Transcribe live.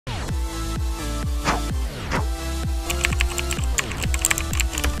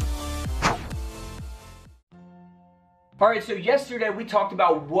Alright, so yesterday we talked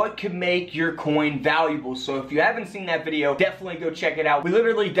about what could make your coin valuable. So if you haven't seen that video, definitely go check it out. We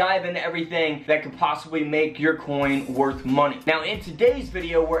literally dive into everything that could possibly make your coin worth money. Now in today's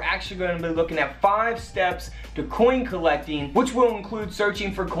video, we're actually going to be looking at 5 steps to coin collecting, which will include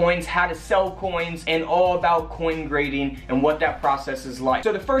searching for coins, how to sell coins, and all about coin grading and what that process is like.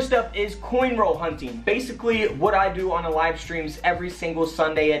 So the first step is coin roll hunting. Basically what I do on the live streams every single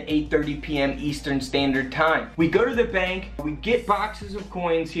Sunday at 8:30 p.m. Eastern Standard Time. We go to the bank, we get boxes of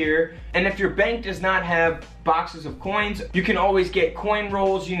coins here, and if your bank does not have boxes of coins, you can always get coin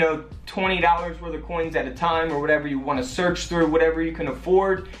rolls, you know, $20 worth of coins at a time, or whatever you want to search through, whatever you can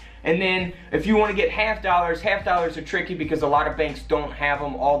afford. And then if you want to get half dollars are tricky because a lot of banks don't have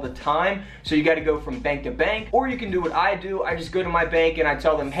them all the time. So you got to go from bank to bank. Or you can do what I do. I just go to my bank and I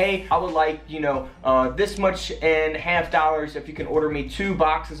tell them, hey, I would like, you know, this much in half dollars if you can order me 2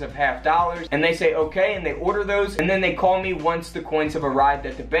 boxes of half dollars. And they say okay, and they order those, and then they call me once the coins have arrived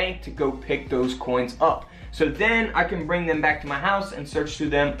at the bank to go pick those coins up. So then I can bring them back to my house and search through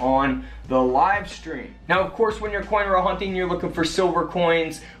them on the live stream. Now, of course, when you're coin roll hunting, you're looking for silver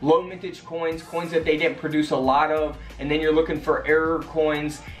coins, low mintage coins, coins that they didn't produce a lot of, and then you're looking for error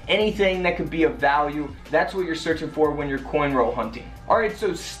coins, anything that could be of value. That's what you're searching for when you're coin roll hunting. Alright,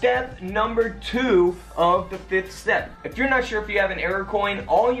 so step number 2 of the 5th step. If you're not sure if you have an error coin,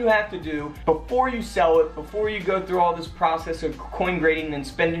 all you have to do before you sell it, before you go through all this process of coin grading and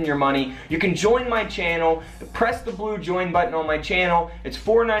spending your money, you can join my channel, press the blue join button on my channel. It's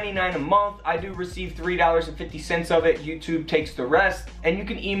 $4.99 a month. I do receive $3.50 of it. YouTube takes the rest. And you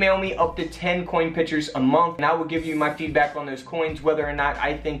can email me up to 10 coin pictures a month, and I will give you my feedback on those coins, whether or not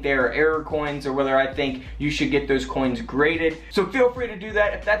I think they are error coins or whether I think you should get those coins graded. So feel free to do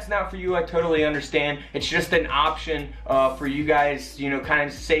that. If that's not for you, I totally understand. It's just an option for you guys, you know, kind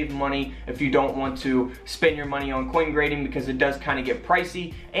of save money if you don't want to spend your money on coin grading, because it does kind of get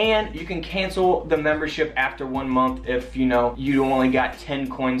pricey, and you can cancel the membership after 1 month if, you know, you only got 10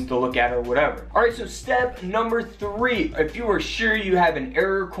 coins to look at or whatever. Alright, so step number 3, if you are sure you have an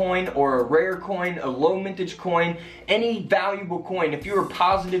error coin or a rare coin, a low mintage coin, any valuable coin, if you are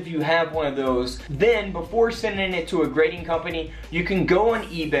positive you have one of those, then before sending it to a grading company, you can go on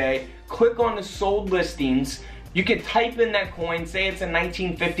eBay, click on the sold listings. You can type in that coin, say it's a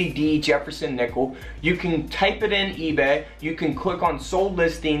 1950D Jefferson nickel. You can type it in eBay, you can click on sold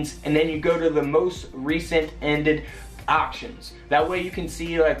listings, and then you go to the most recent ended auctions. That way you can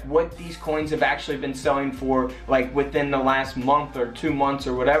see like what these coins have actually been selling for, like within the last month or 2 months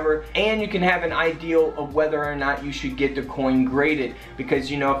or whatever, and you can have an idea of whether or not you should get the coin graded,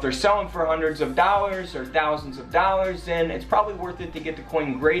 because, you know, if they're selling for hundreds of dollars or thousands of dollars, then it's probably worth it to get the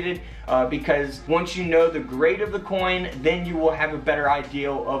coin graded, because once you know the grade of the coin, then you will have a better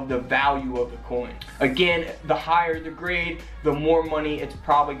idea of the value of the coin. Again, the higher the grade, the more money it's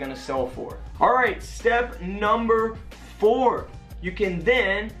probably going to sell for. Alright, step number 4. You can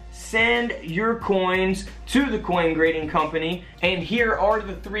then send your coins to the coin grading company, and here are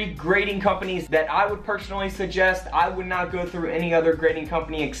the 3 grading companies that I would personally suggest. I would not go through any other grading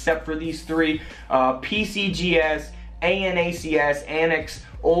company except for these 3, PCGS, ANACS, ANACS,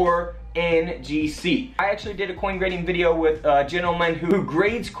 or NGC. I actually did a coin grading video with a gentleman who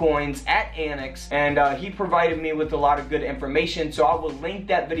grades coins at ANACS, and he provided me with a lot of good information, so I will link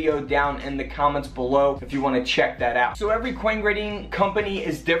that video down in the comments below if you want to check that out. So every coin grading company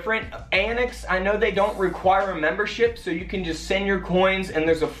is different. ANACS, I know they don't require a membership, so you can just send your coins and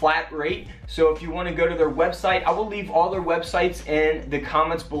there's a flat rate. So if you want to go to their website, I will leave all their websites in the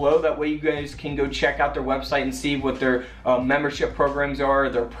comments below. That way you guys can go check out their website and see what their membership programs are,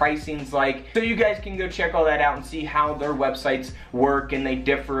 their pricing's like. So you guys can go check all that out and see how their websites work, and they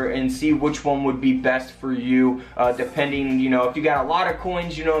differ, and see which one would be best for you, depending, you know, if you got a lot of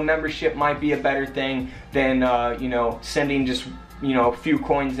coins, you know, a membership might be a better thing than, you know, sending just, you know, a few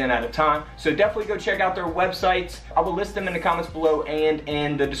coins in at a time. So definitely go check out their websites. I will list them in the comments below and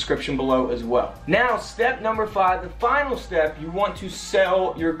in the description below as well. Now, step number 5, the final step, you want to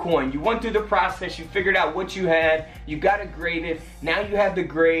sell your coin. You went through the process, you figured out what you had, you got it graded, now you have the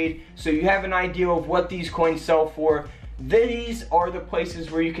grade, so you have an idea of what these coins sell for. These are the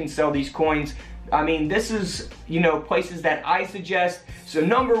places where you can sell these coins. I mean, this is, you know, places that I suggest. So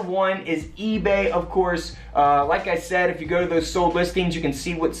number 1 is eBay, of course. Like I said, if you go to those sold listings, you can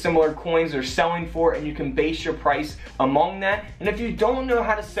see what similar coins are selling for, and you can base your price among that. And if you don't know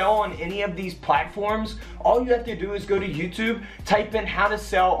how to sell on any of these platforms, all you have to do is go to YouTube, type in how to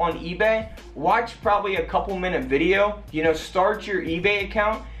sell on eBay, watch probably a couple-minute video, you know, start your eBay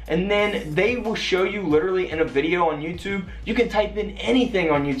account, and then they will show you literally in a video on YouTube. You can type in anything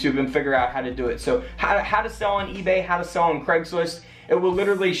on YouTube and figure out how to do it. So how to sell on eBay, how to sell on Craigslist. It will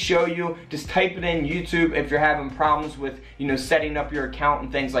literally show you. Just type it in YouTube if you're having problems with, you know, setting up your account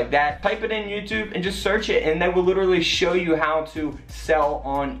and things like that. Type it in YouTube and just search it, and they will literally show you how to sell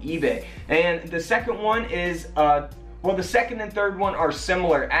on eBay. And the second one is, well, the second and third one are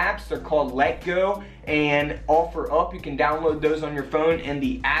similar apps. They're called Letgo and OfferUp. You can download those on your phone in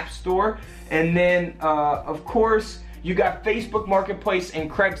the App Store. And then, of course, you got Facebook Marketplace and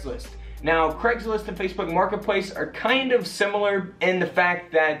Craigslist. Now, Craigslist and Facebook Marketplace are kind of similar in the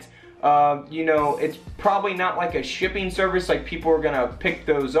fact that, you know, it's probably not like a shipping service, like people are gonna pick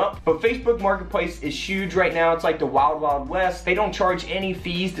those up. But Facebook Marketplace is huge right now. It's like the wild, wild west. They don't charge any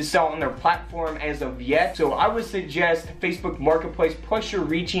fees to sell on their platform as of yet. So I would suggest Facebook Marketplace, plus you're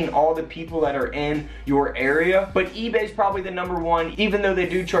reaching all the people that are in your area. But eBay is probably the number one, even though they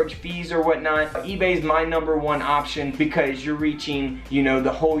do charge fees or whatnot. eBay is my number one option because you're reaching, you know,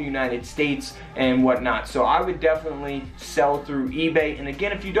 the whole United States and whatnot. So I would definitely sell through eBay. And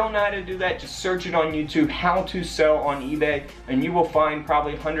again, if you don't know how to do that, just search it on YouTube, how to sell on eBay, and you will find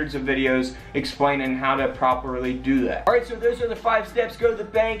probably hundreds of videos explaining how to properly do that. Alright, so those are the 5 steps. Go to the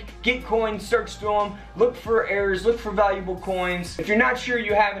bank, get coins, search through them, look for errors, look for valuable coins. If you're not sure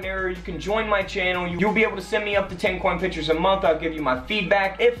you have an error, you can join my channel. You'll be able to send me up to 10 coin pictures a month. I'll give you my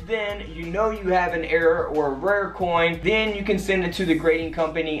feedback. If then you know you have an error or a rare coin, then you can send it to the grading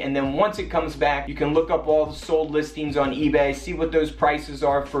company, and then once it comes back, you can look up all the sold listings on eBay, see what those prices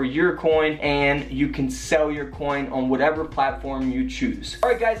are for your coin, and you can sell your coin on whatever platform you choose.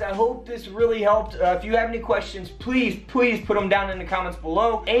 Alright guys, I hope this really helped. If you have any questions, please put them down in the comments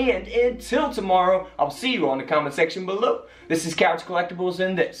below. And until tomorrow, I'll see you on the comment section below. This is Couch Collectibles,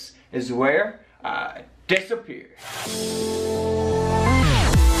 and this is where I disappear.